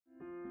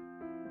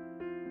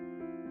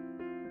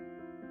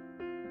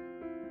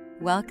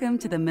Welcome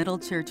to the Middle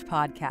Church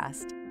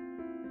Podcast,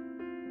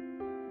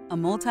 a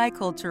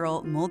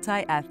multicultural,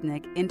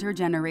 multi-ethnic,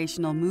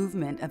 intergenerational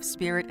movement of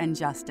spirit and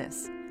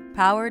justice,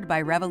 powered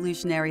by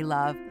revolutionary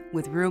love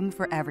with room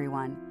for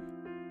everyone.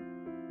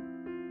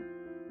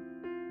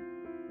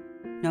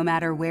 No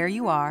matter where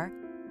you are,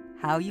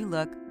 how you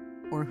look,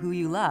 or who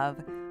you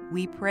love,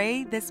 we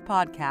pray this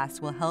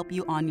podcast will help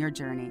you on your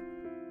journey.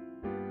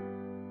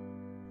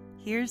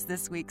 Here's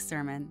this week's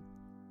sermon.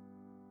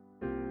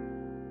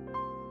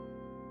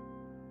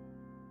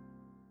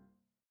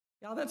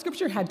 Y'all, that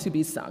scripture had to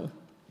be sung.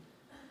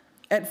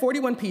 At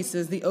 41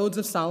 pieces, the Odes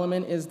of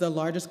Solomon is the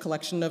largest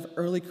collection of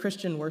early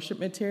Christian worship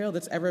material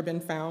that's ever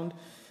been found,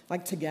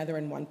 together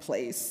in one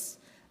place.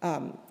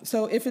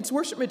 So if it's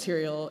worship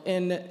material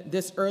in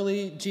this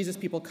early Jesus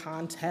people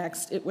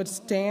context, it would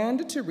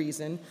stand to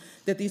reason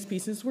that these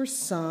pieces were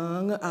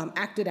sung,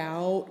 acted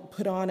out,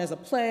 put on as a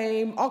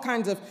play, all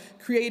kinds of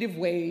creative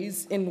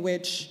ways in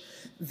which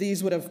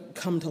these would have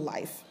come to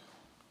life.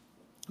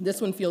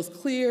 This one feels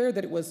clear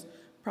that it was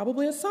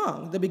probably a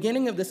song. The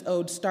beginning of this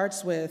ode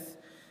starts with,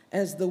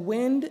 "As the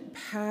wind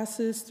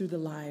passes through the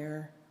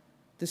lyre,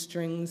 the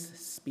strings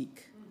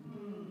speak.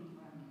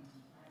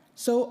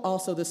 So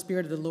also the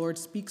Spirit of the Lord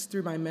speaks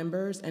through my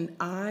members, and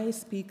I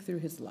speak through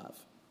his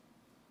love."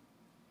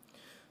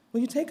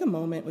 Will you take a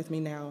moment with me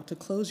now to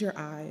close your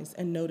eyes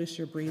and notice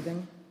your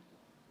breathing?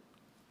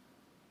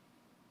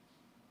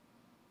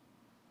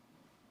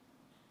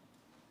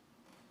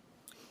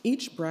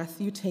 Each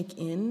breath you take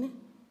in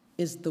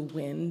is the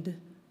wind,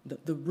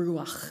 the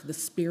ruach, the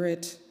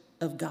Spirit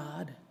of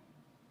God.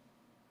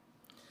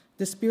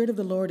 The Spirit of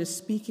the Lord is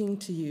speaking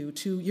to you,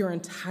 to your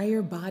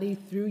entire body,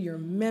 through your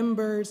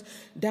members,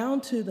 down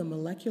to the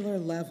molecular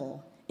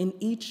level in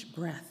each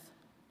breath.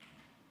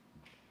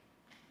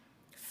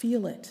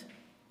 Feel it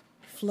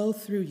flow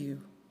through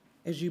you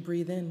as you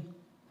breathe in.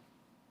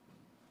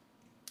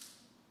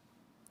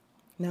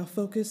 Now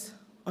focus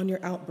on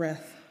your out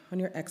breath, on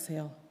your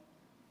exhale.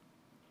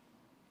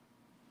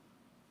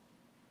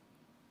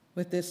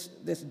 With this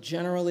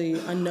generally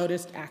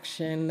unnoticed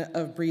action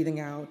of breathing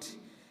out,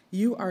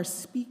 you are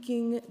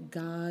speaking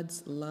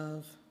God's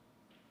love.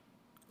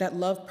 That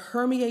love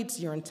permeates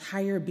your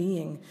entire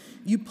being.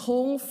 You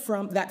pull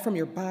from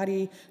your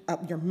body,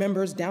 your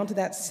members, down to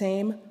that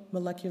same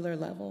molecular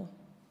level.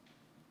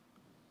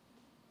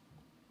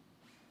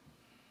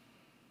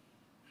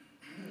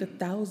 The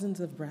thousands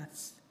of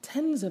breaths,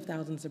 tens of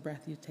thousands of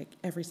breaths you take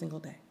every single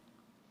day.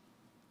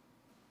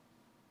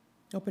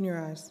 Open your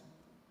eyes.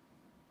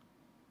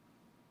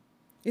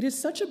 It is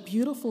such a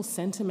beautiful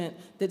sentiment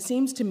that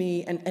seems to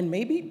me, and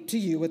maybe to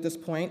you at this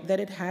point, that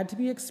it had to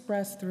be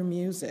expressed through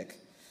music.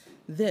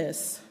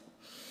 This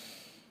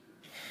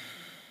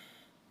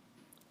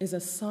is a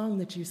song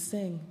that you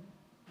sing.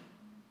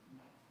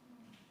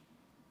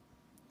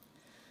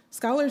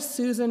 Scholar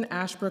Susan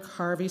Ashbrook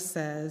Harvey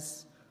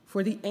says,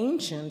 "For the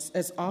ancients,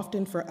 as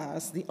often for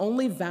us, the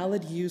only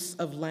valid use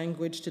of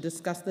language to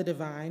discuss the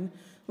divine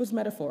was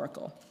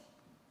metaphorical.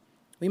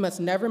 We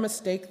must never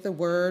mistake the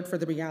word for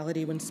the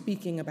reality when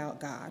speaking about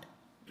God.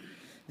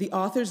 The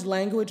author's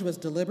language was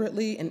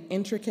deliberately and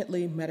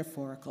intricately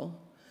metaphorical.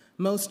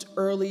 Most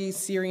early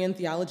Syrian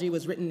theology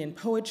was written in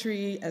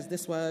poetry, as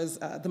this was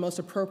the most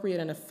appropriate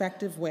and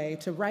effective way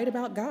to write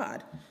about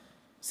God,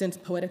 since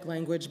poetic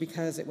language,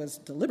 because it was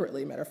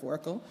deliberately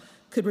metaphorical,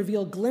 could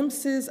reveal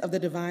glimpses of the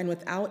divine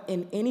without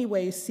in any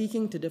way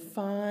seeking to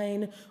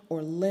define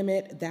or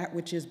limit that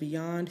which is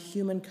beyond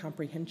human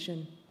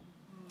comprehension.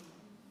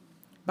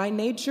 By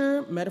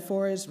nature,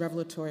 metaphor is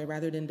revelatory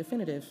rather than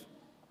definitive.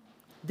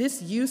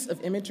 This use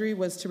of imagery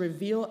was to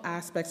reveal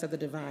aspects of the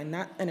divine,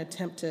 not an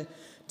attempt to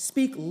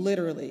speak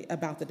literally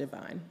about the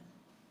divine.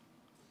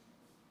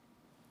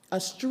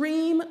 A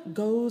stream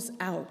goes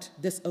out,"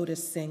 this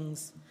Otis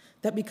sings,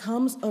 "that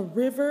becomes a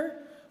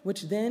river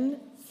which then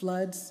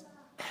floods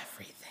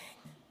everything."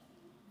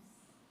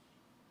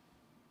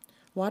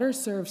 Water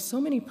serves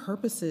so many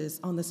purposes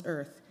on this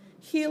earth: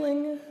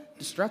 healing,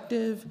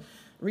 destructive,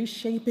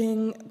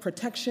 reshaping,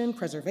 protection,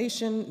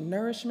 preservation,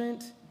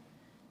 nourishment.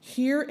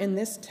 Here in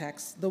this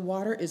text, the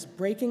water is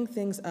breaking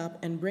things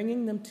up and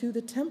bringing them to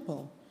the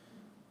temple,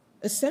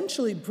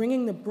 essentially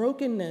bringing the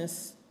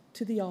brokenness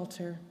to the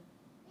altar.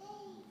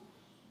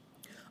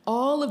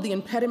 All of the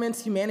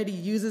impediments humanity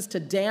uses to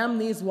dam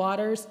these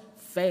waters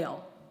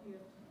fail.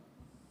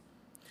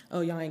 Oh,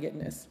 y'all ain't getting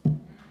this.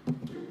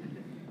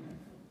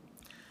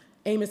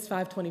 Amos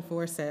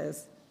 5:24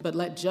 says, "But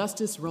let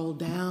justice roll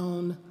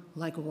down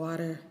like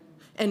water,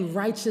 and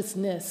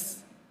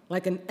righteousness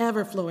like an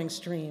ever-flowing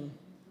stream."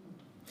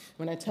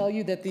 When I tell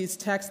you that these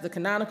texts, the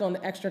canonical and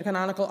the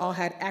extra-canonical, all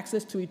had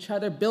access to each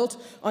other,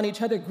 built on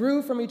each other,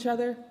 grew from each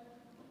other,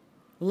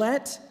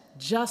 let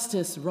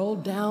justice roll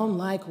down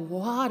like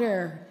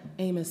water,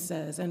 Amos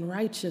says, and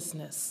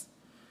righteousness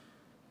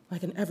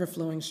like an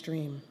ever-flowing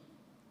stream.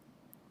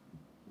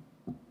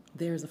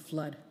 There's a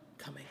flood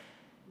coming.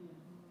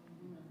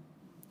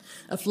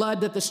 A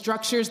flood that the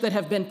structures that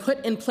have been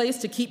put in place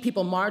to keep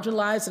people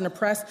marginalized and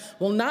oppressed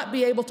will not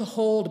be able to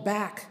hold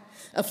back.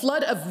 A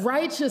flood of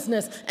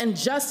righteousness and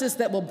justice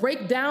that will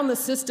break down the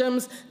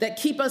systems that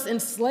keep us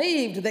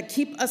enslaved, that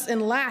keep us in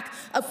lack.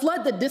 A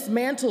flood that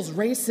dismantles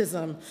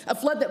racism. A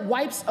flood that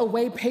wipes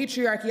away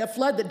patriarchy. A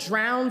flood that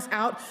drowns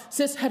out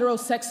cis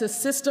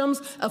heterosexist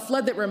systems. A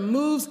flood that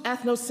removes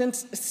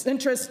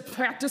ethnocentrist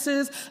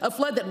practices. A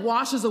flood that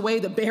washes away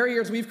the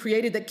barriers we've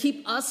created that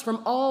keep us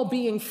from all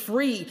being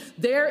free.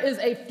 There is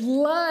a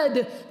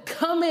flood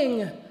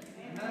coming.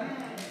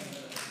 Amen.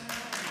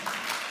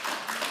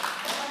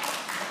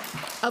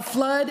 A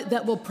flood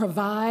that will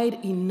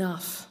provide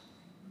enough.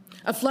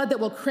 A flood that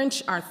will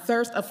quench our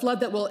thirst. A flood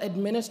that will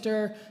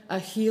administer a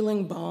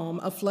healing balm.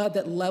 A flood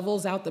that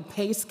levels out the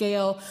pay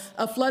scale.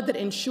 A flood that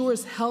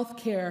ensures health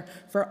care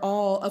for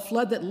all. A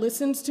flood that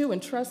listens to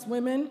and trusts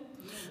women.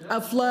 A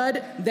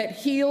flood that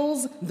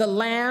heals the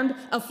land.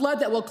 A flood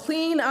that will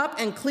clean up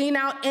and clean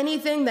out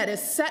anything that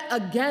is set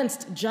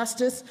against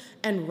justice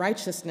and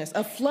righteousness.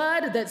 A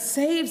flood that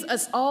saves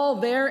us all.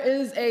 There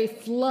is a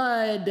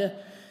flood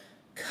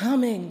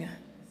coming.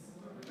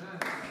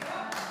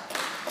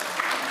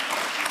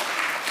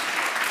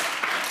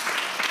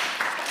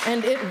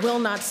 And it will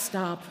not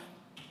stop.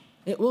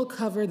 It will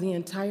cover the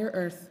entire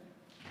earth.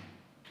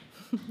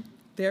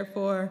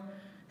 Therefore,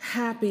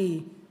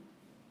 happy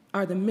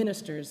are the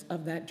ministers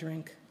of that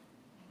drink.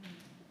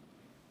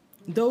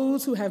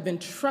 Those who have been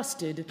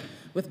trusted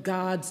with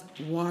God's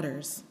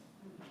waters.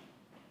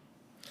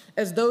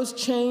 As those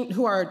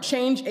who are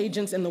change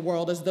agents in the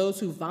world, as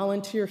those who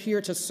volunteer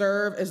here to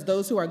serve, as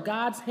those who are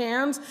God's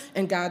hands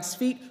and God's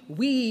feet,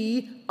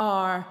 we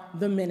are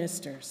the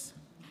ministers.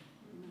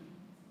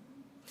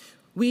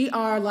 We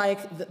are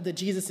like the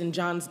Jesus in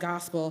John's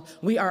gospel.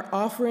 We are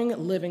offering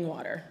living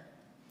water.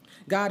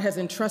 God has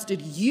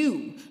entrusted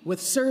you with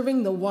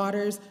serving the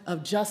waters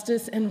of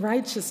justice and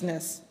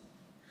righteousness.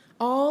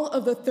 All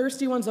of the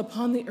thirsty ones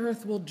upon the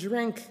earth will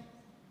drink,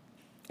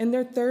 and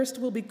their thirst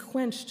will be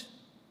quenched.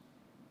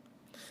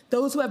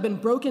 Those who have been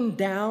broken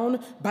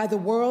down by the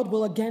world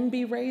will again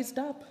be raised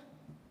up.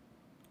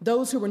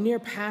 Those who were near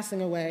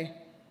passing away,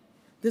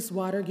 this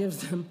water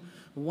gives them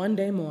one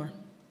day more,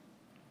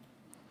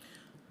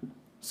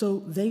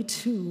 so they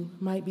too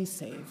might be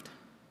saved.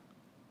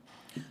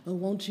 Oh,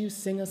 won't you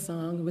sing a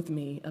song with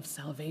me of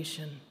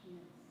salvation?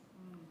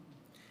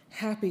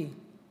 Happy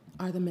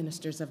are the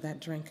ministers of that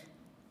drink.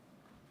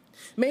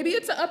 Maybe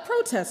it's a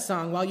protest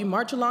song while you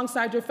march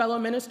alongside your fellow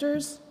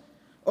ministers,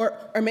 or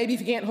maybe if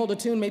you can't hold a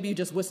tune, maybe you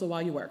just whistle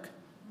while you work.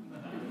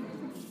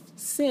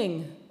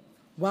 Sing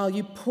while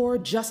you pour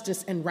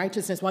justice and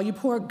righteousness, while you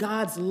pour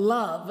God's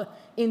love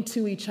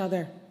into each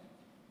other.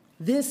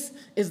 This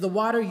is the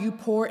water you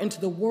pour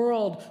into the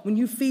world when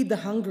you feed the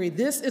hungry.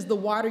 This is the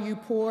water you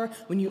pour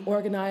when you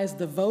organize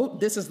the vote.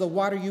 This is the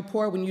water you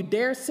pour when you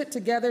dare sit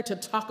together to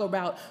talk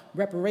about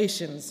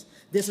reparations.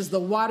 This is the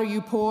water you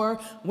pour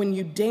when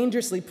you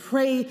dangerously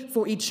pray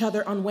for each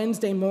other on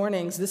Wednesday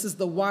mornings. This is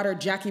the water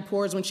Jackie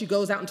pours when she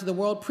goes out into the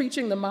world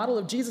preaching the model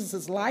of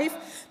Jesus'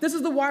 life. This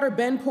is the water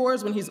Ben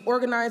pours when he's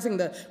organizing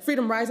the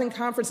Freedom Rising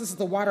Conference. This is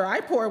the water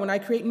I pour when I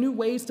create new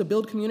ways to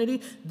build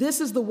community.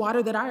 This is the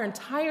water that our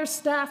entire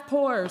staff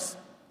pours.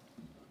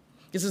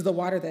 This is the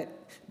water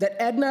that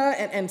Edna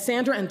and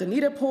Sandra and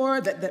Danita pour,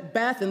 that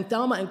Beth and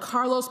Thelma and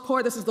Carlos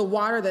pour. This is the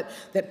water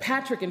that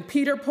Patrick and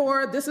Peter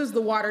pour. This is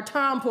the water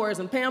Tom pours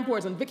and Pam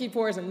pours and Vicky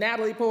pours and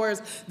Natalie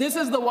pours. This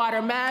is the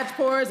water Madge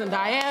pours and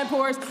Diane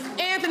pours.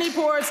 Anthony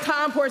pours,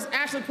 Tom pours,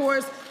 Ashley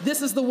pours.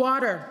 This is the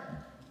water.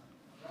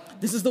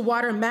 This is the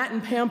water Matt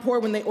and Pam pour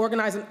when they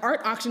organize an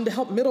art auction to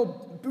help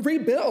Middle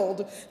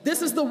rebuild.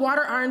 This is the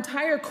water our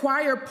entire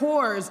choir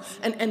pours.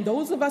 And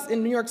those of us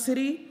in New York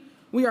City,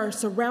 we are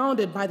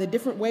surrounded by the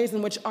different ways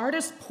in which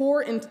artists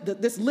pour into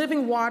this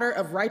living water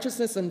of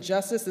righteousness and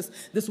justice,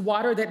 this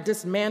water that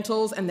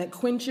dismantles and that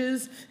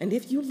quenches. And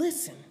if you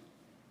listen,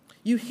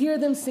 you hear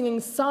them singing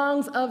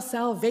songs of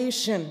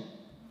salvation.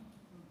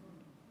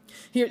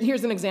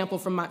 Here's an example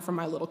from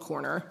my little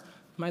corner,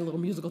 my little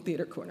musical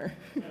theater corner.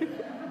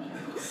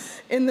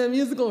 In the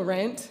musical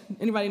Rent,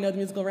 anybody know the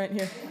musical Rent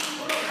here?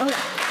 Okay.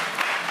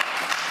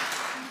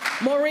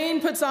 Maureen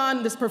puts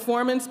on this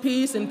performance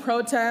piece in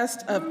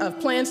protest of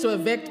plans to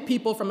evict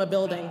people from a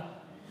building.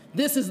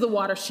 This is the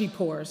water she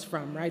pours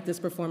from, right? This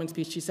performance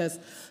piece. She says,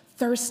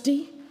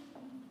 thirsty,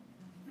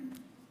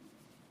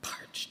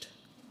 parched.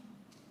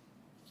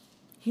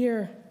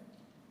 Here,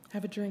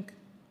 have a drink.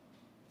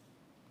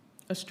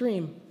 A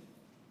stream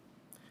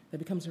that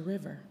becomes a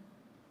river.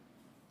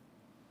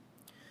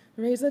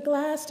 Raise a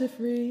glass to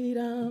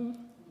freedom.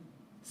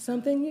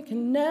 Something you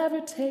can never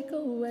take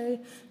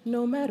away,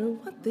 no matter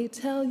what they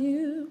tell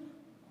you.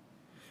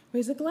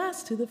 Raise a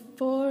glass to the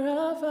four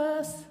of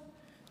us.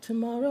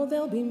 Tomorrow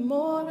there'll be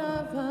more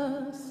of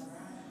us.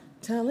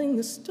 Telling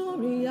the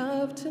story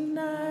of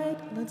tonight.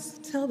 Let's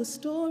tell the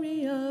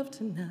story of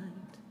tonight.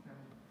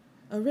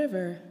 A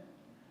river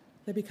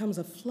that becomes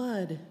a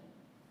flood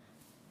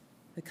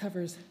that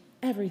covers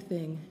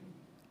everything.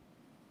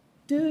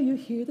 Do you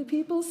hear the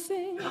people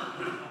sing?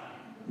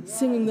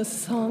 Singing the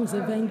songs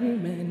of angry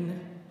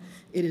men.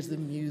 It is the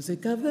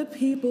music of the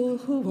people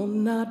who will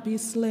not be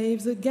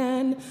slaves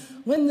again.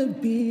 When the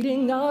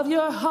beating of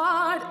your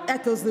heart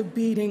echoes the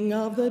beating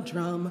of the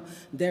drum,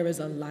 there is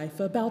a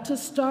life about to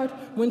start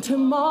when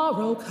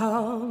tomorrow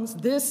comes.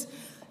 This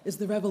is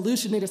the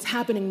revolution. It is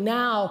happening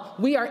now.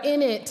 We are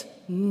in it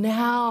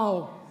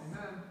now.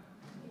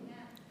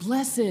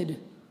 Blessed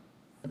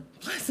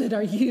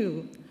are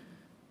you.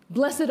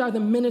 Blessed are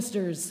the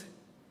ministers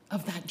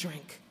of that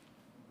drink.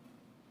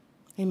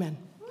 Amen.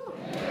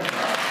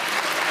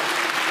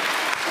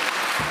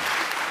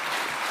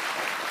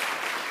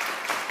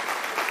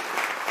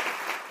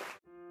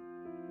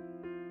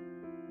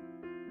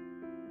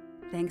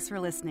 Thanks for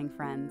listening,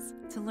 friends.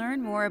 To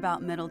learn more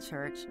about Middle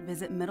Church,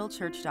 visit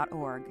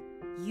middlechurch.org.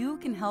 You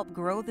can help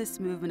grow this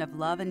movement of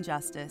love and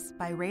justice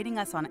by rating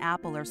us on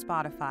Apple or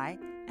Spotify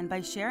and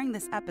by sharing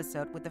this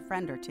episode with a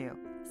friend or two.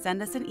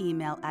 Send us an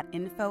email at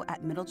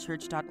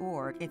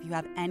info@middlechurch.org if you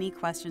have any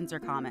questions or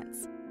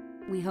comments.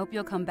 We hope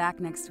you'll come back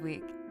next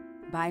week.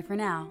 Bye for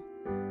now.